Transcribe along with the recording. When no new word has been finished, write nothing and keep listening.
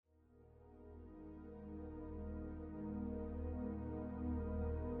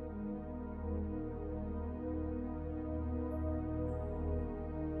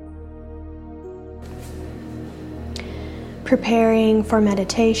preparing for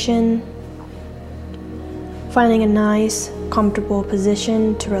meditation, finding a nice, comfortable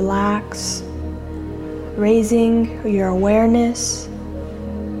position to relax, raising your awareness,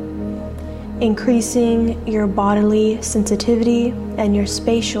 increasing your bodily sensitivity and your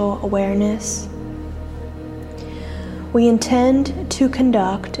spatial awareness. We intend to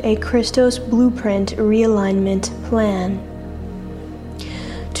conduct a Christos blueprint realignment plan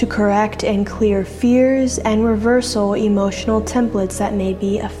to correct and clear fears and reversal emotional templates that may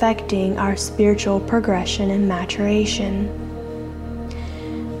be affecting our spiritual progression and maturation.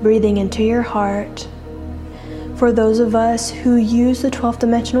 Breathing into your heart. For those of us who use the 12th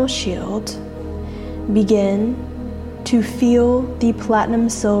dimensional shield, begin to feel the platinum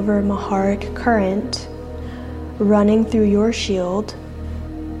silver Mahart current running through your shield.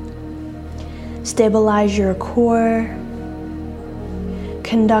 Stabilize your core,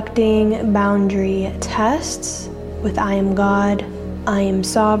 conducting boundary tests with I am God, I am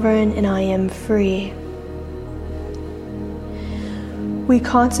sovereign, and I am free. We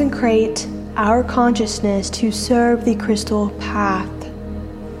consecrate our consciousness to serve the crystal path.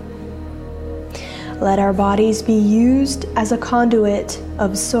 Let our bodies be used as a conduit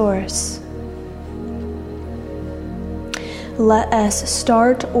of Source. Let us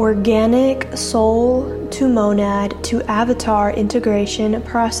start organic soul to monad to avatar integration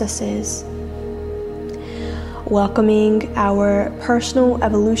processes, welcoming our personal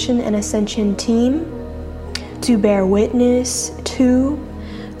evolution and ascension team to bear witness to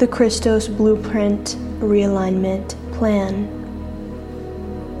the Christos Blueprint Realignment Plan.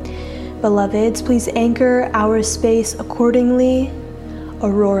 Beloveds, please anchor our space accordingly.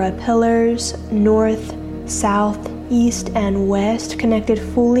 Aurora pillars, north, south, east, and west, connected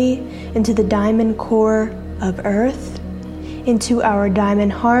fully into the diamond core of Earth, into our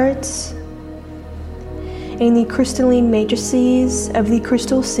diamond hearts, in the crystalline matrices of the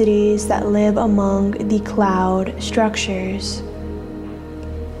crystal cities that live among the cloud structures.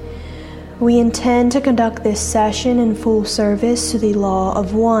 We intend to conduct this session in full service to the law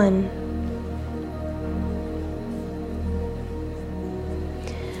of one.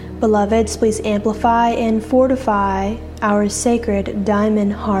 Beloveds, please amplify and fortify our sacred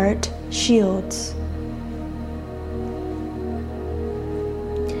diamond heart shields.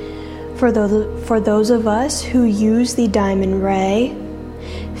 For those of us who use the diamond ray,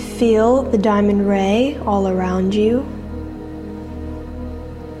 feel the diamond ray all around you.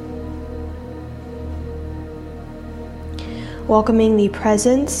 Welcoming the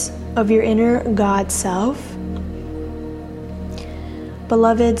presence of your inner God self.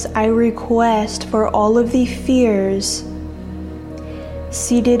 Beloveds, I request for all of the fears,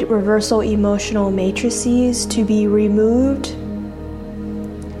 seated reversal emotional matrices to be removed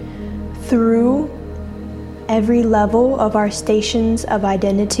through every level of our stations of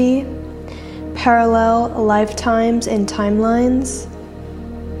identity, parallel lifetimes and timelines,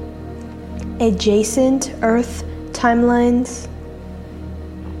 adjacent Earth timelines,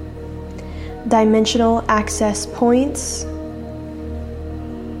 dimensional access points,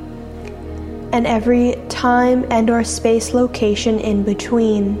 and every time and/or space location in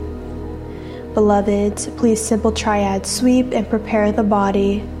between. Beloveds, please simple triad sweep and prepare the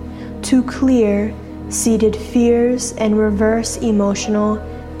body to clear seated fears and reverse emotional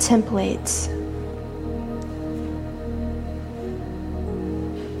templates.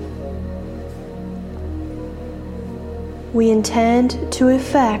 We intend to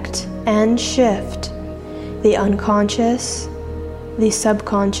effect and shift the unconscious, the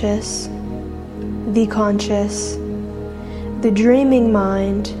subconscious, the conscious, the dreaming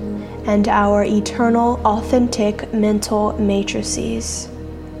mind, and our eternal authentic mental matrices.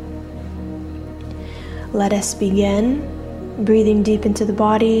 Let us begin, breathing deep into the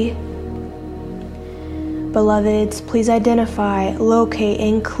body. Beloveds, please identify, locate,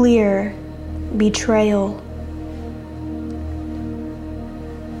 and clear betrayal.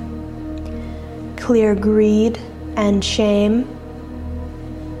 Clear greed and shame.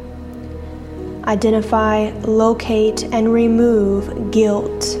 Identify, locate, and remove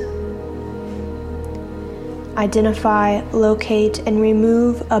guilt. Identify, locate, and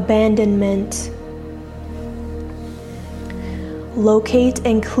remove abandonment. Locate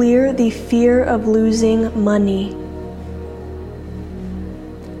and clear the fear of losing money.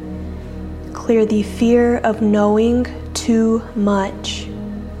 Clear the fear of knowing too much.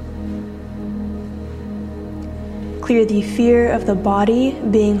 Clear the fear of the body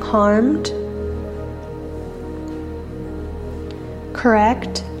being harmed.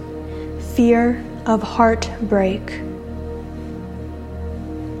 Correct fear of heartbreak.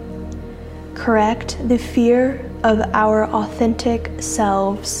 Correct the fear of our authentic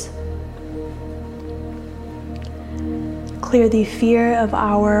selves. Clear the fear of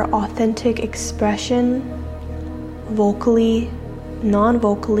our authentic expression, vocally,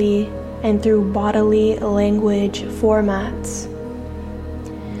 non-vocally, and through bodily language formats.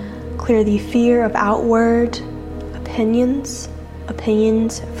 Clear the fear of outward opinions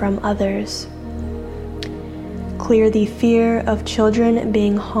from others. Clear the fear of children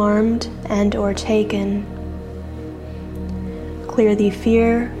being harmed and or taken. Clear the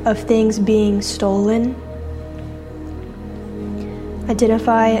fear of things being stolen.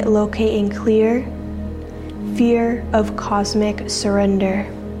 Identify, locate, and clear fear of cosmic surrender.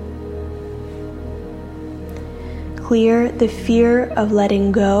 Clear the fear of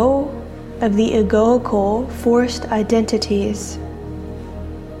letting go of the egoical forced identities.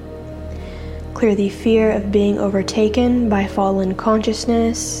 Clear the fear of being overtaken by fallen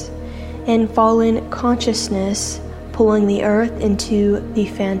consciousness, and fallen consciousness pulling the earth into the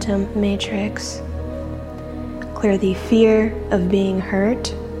phantom matrix. Clear the fear of being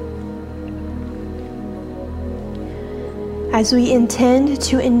hurt. As we intend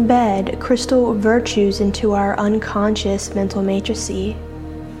to embed crystal virtues into our unconscious mental matrices,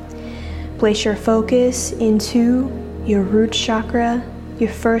 place your focus into your root chakra, your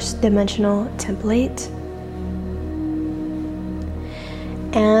first dimensional template,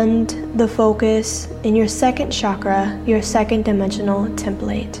 and the focus in your second chakra, your second dimensional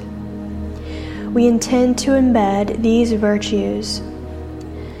template. We intend to embed these virtues.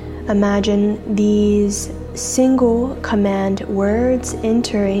 Imagine these single command words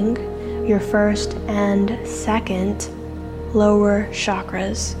entering your first and second lower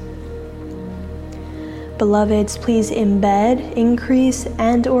chakras. Beloveds, please embed, increase,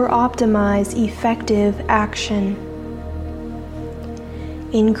 and or optimize effective action.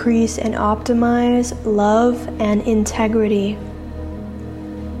 Increase and optimize love and integrity.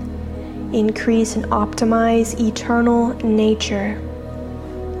 Increase and optimize eternal nature.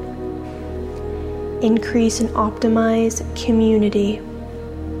 Increase and optimize community.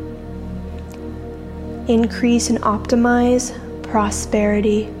 Increase and optimize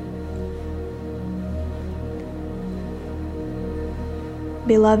prosperity.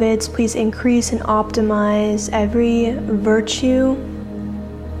 Beloveds, please increase and optimize every virtue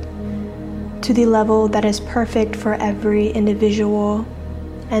to the level that is perfect for every individual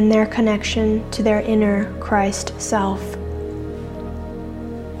and their connection to their inner Christ self.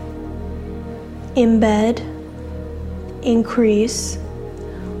 Embed, increase,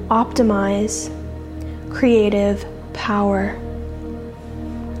 optimize creative power.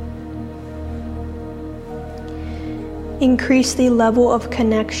 Increase the level of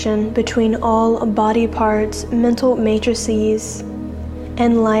connection between all body parts, mental matrices,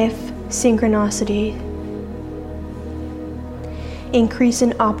 and life synchronicity. Increase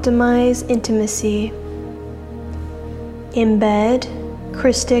and optimize intimacy. Embed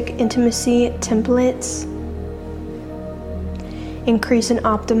Christic intimacy templates. Increase and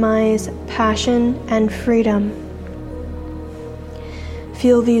optimize passion and freedom.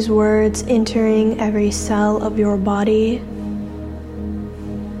 Feel these words entering every cell of your body.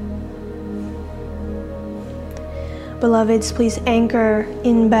 Beloveds, please anchor,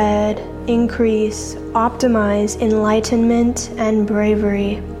 embed, increase, optimize enlightenment and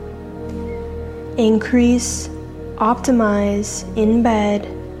bravery. Increase, optimize, embed,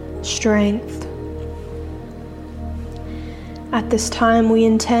 strength. At this time, we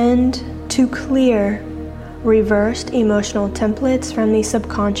intend to clear reversed emotional templates from the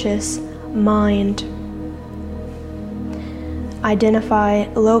subconscious mind. Identify,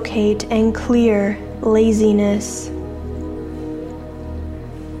 locate, and clear laziness,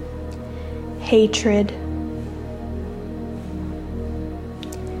 hatred,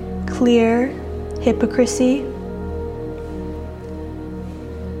 clear hypocrisy,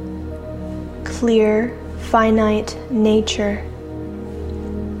 clear finite nature,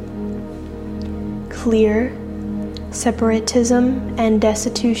 clear separatism and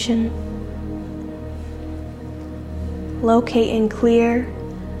destitution, locate and clear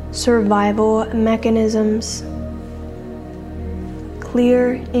survival mechanisms,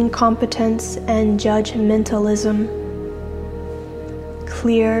 clear incompetence and judgmentalism,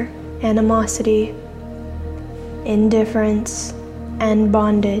 clear animosity, indifference, and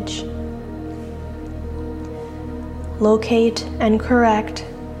bondage. Locate and correct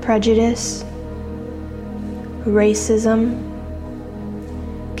prejudice, racism,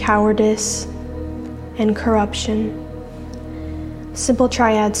 cowardice, and corruption. Simple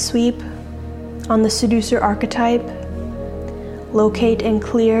triad sweep on the seducer archetype. Locate and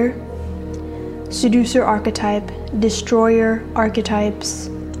clear seducer archetype, destroyer archetypes,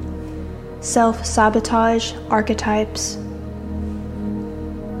 self-sabotage archetypes,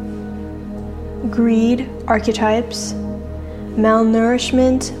 greed archetypes,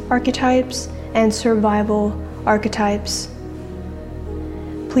 malnourishment archetypes, and survival archetypes.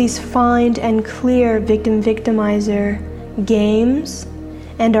 Please find and clear victim-victimizer games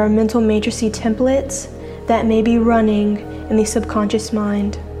and our mental matrices templates that may be running in the subconscious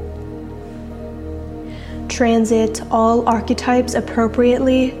mind. Transit all archetypes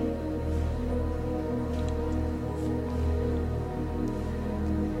appropriately.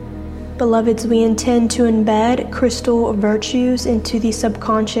 Beloveds, we intend to embed Krystal virtues into the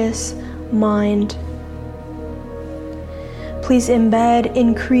subconscious mind. Please embed,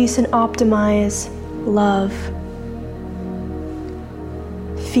 increase, and optimize love.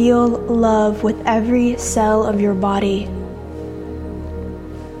 Feel love with every cell of your body.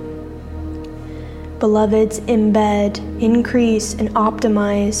 Beloveds, embed, increase, and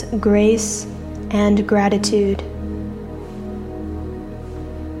optimize grace and gratitude.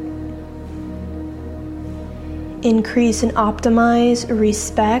 Increase and optimize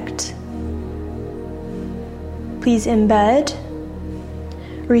respect. Please embed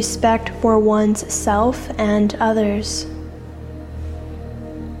respect for one's self and others.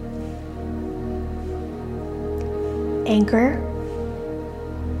 Anchor.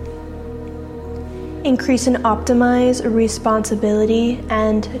 Increase and optimize responsibility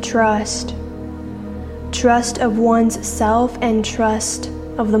and trust. Trust of one's self and trust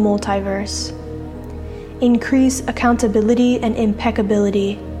of the multiverse. Increase accountability and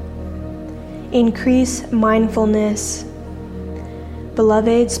impeccability. Increase mindfulness.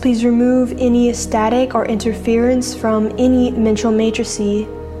 Beloveds, please remove any static or interference from any mental matrices.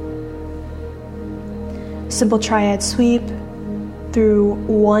 Simple triad sweep through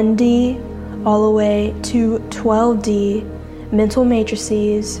 1D all the way to 12D mental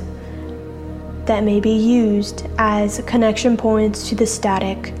matrices that may be used as connection points to the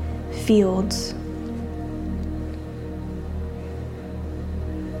static fields.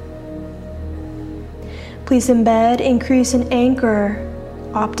 Please embed, increase, and anchor,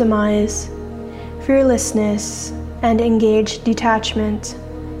 optimize fearlessness and engage detachment.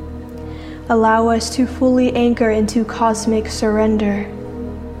 Allow us to fully anchor into cosmic surrender.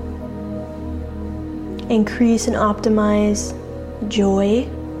 Increase and optimize joy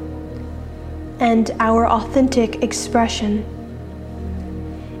and our authentic expression.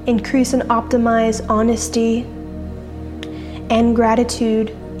 Increase and optimize honesty and gratitude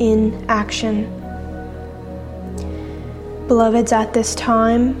in action. Beloveds, at this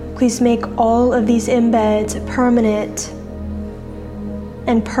time, please make all of these embeds permanent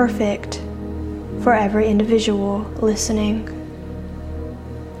and perfect for every individual listening.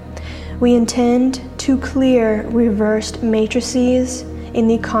 We intend to clear reversed matrices in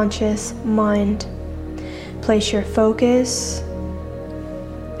the conscious mind. Place your focus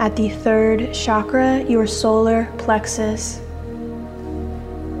at the third chakra, your solar plexus.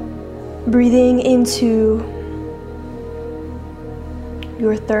 Breathing into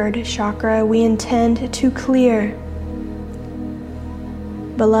your third chakra, we intend to clear.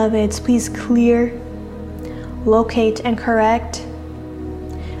 Beloveds, please clear, locate, and correct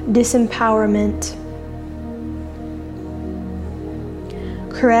disempowerment.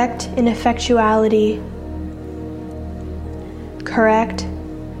 Correct ineffectuality. Correct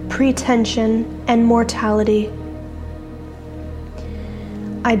pretension and mortality.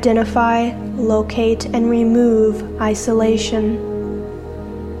 Identify, locate, and remove isolation.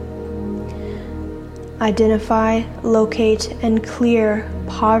 Identify, locate, and clear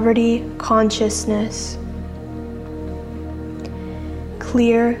poverty consciousness.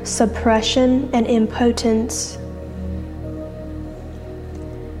 Clear suppression and impotence.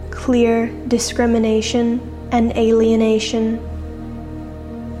 Clear discrimination and alienation.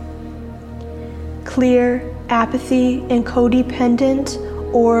 Clear apathy and codependent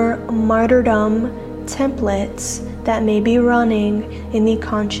or martyrdom templates that may be running in the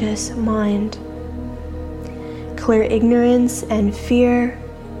conscious mind. Clear ignorance and fear.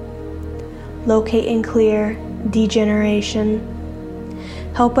 Locate and clear degeneration.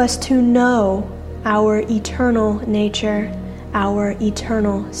 Help us to know our eternal nature, our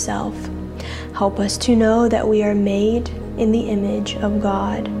eternal self. Help us to know that we are made in the image of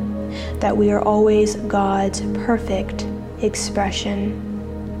God, that we are always God's perfect expression.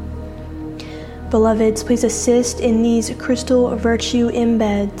 Beloveds, please assist in these Krystal virtue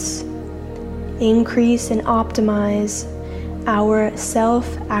embeds. Increase and optimize our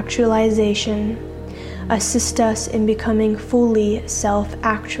self-actualization. Assist us in becoming fully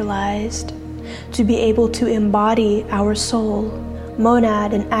self-actualized to be able to embody our soul,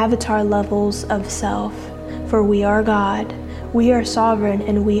 monad, and avatar levels of self. For we are God, we are sovereign,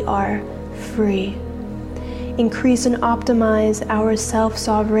 and we are free. Increase and optimize our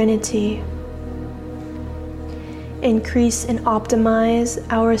self-sovereignty. Increase and optimize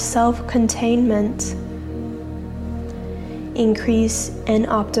our self-containment. Increase and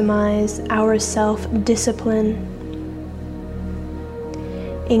optimize our self-discipline.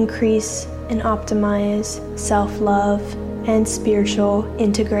 Increase and optimize self-love and spiritual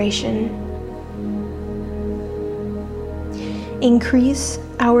integration. Increase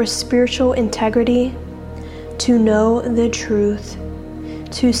our spiritual integrity to know the truth,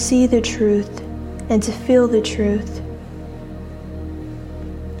 to see the truth, and to feel the truth.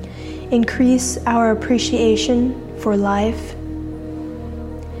 Increase our appreciation for life.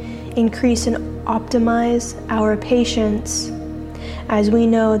 Increase and optimize our patience, as we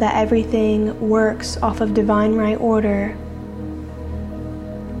know that everything works off of divine right order.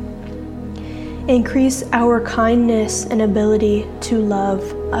 Increase our kindness and ability to love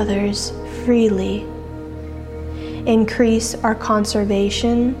others freely. Increase our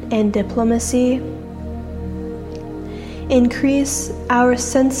conservation and diplomacy. Increase our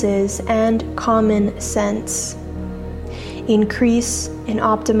senses and common sense. Increase and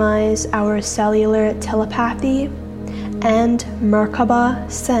optimize our cellular telepathy and Merkaba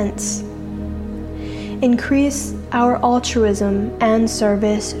sense. Increase our altruism and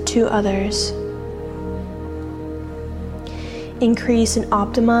service to others. Increase and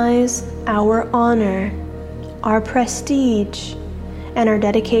optimize our honor, our prestige, and our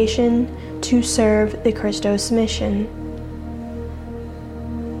dedication to serve the Christos mission.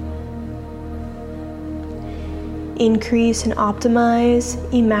 Increase and optimize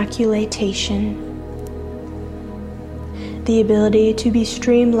immaculation, the ability to be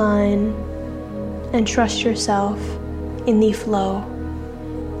streamlined and trust yourself in the flow.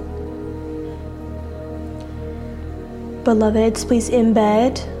 Beloveds, please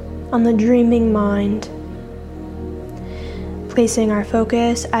embed on the dreaming mind, placing our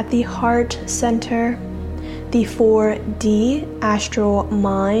focus at the heart center, the 4D astral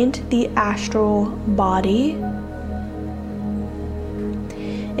mind, the astral body,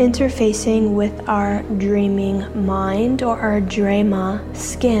 interfacing with our dreaming mind or our drema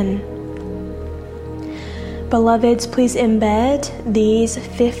skin. Beloveds, please embed these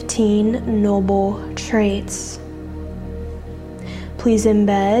 15 noble traits. Please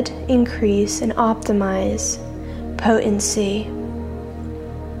embed, increase, and optimize potency.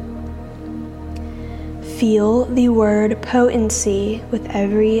 Feel the word potency with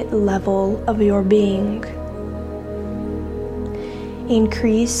every level of your being.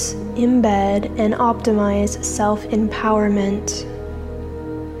 Increase, embed, and optimize self-empowerment.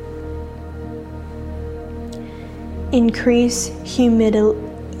 Increase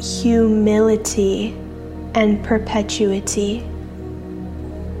humility and perpetuity.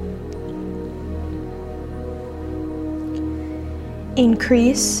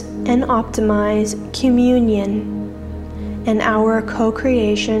 Increase and optimize communion and our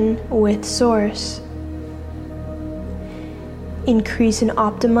co-creation with Source. Increase and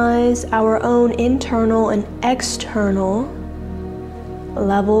optimize our own internal and external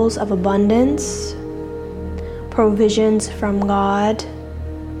levels of abundance, provisions from God,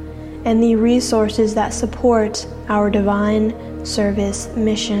 and the resources that support our divine service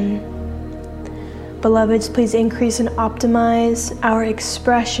mission. Beloveds, please increase and optimize our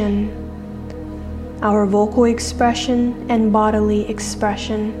expression, our vocal expression and bodily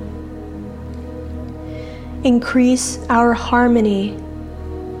expression. Increase our harmony.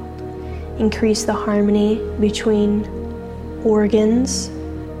 Increase the harmony between organs,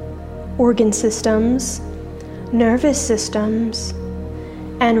 organ systems, nervous systems,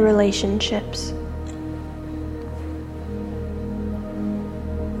 and relationships.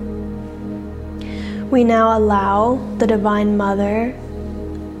 We now allow the Divine Mother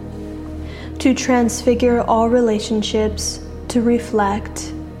to transfigure all relationships to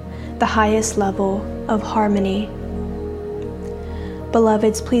reflect the highest level of harmony.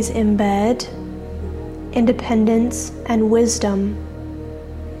 Beloveds, please embed independence and wisdom.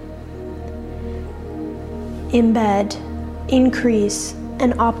 Embed, increase,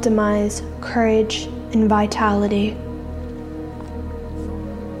 and optimize courage and vitality.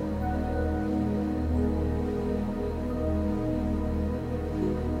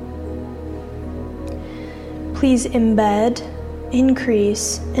 Please embed,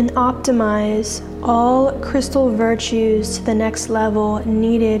 increase, and optimize all crystal virtues to the next level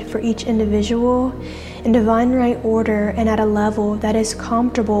needed for each individual in divine right order and at a level that is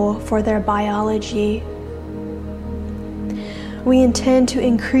comfortable for their biology. We intend to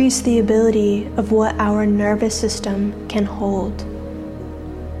increase the ability of what our nervous system can hold.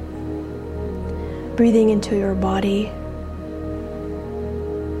 Breathing into your body.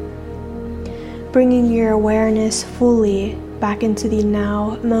 Bringing your awareness fully back into the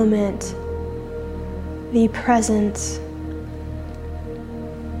now moment, the present.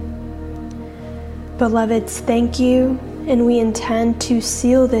 Beloveds, thank you, and we intend to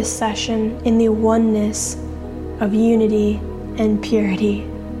seal this session in the oneness of unity and purity.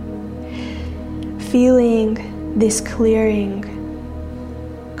 Feeling this clearing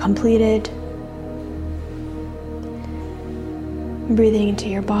completed. Breathing into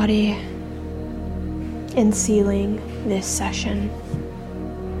your body and sealing this session.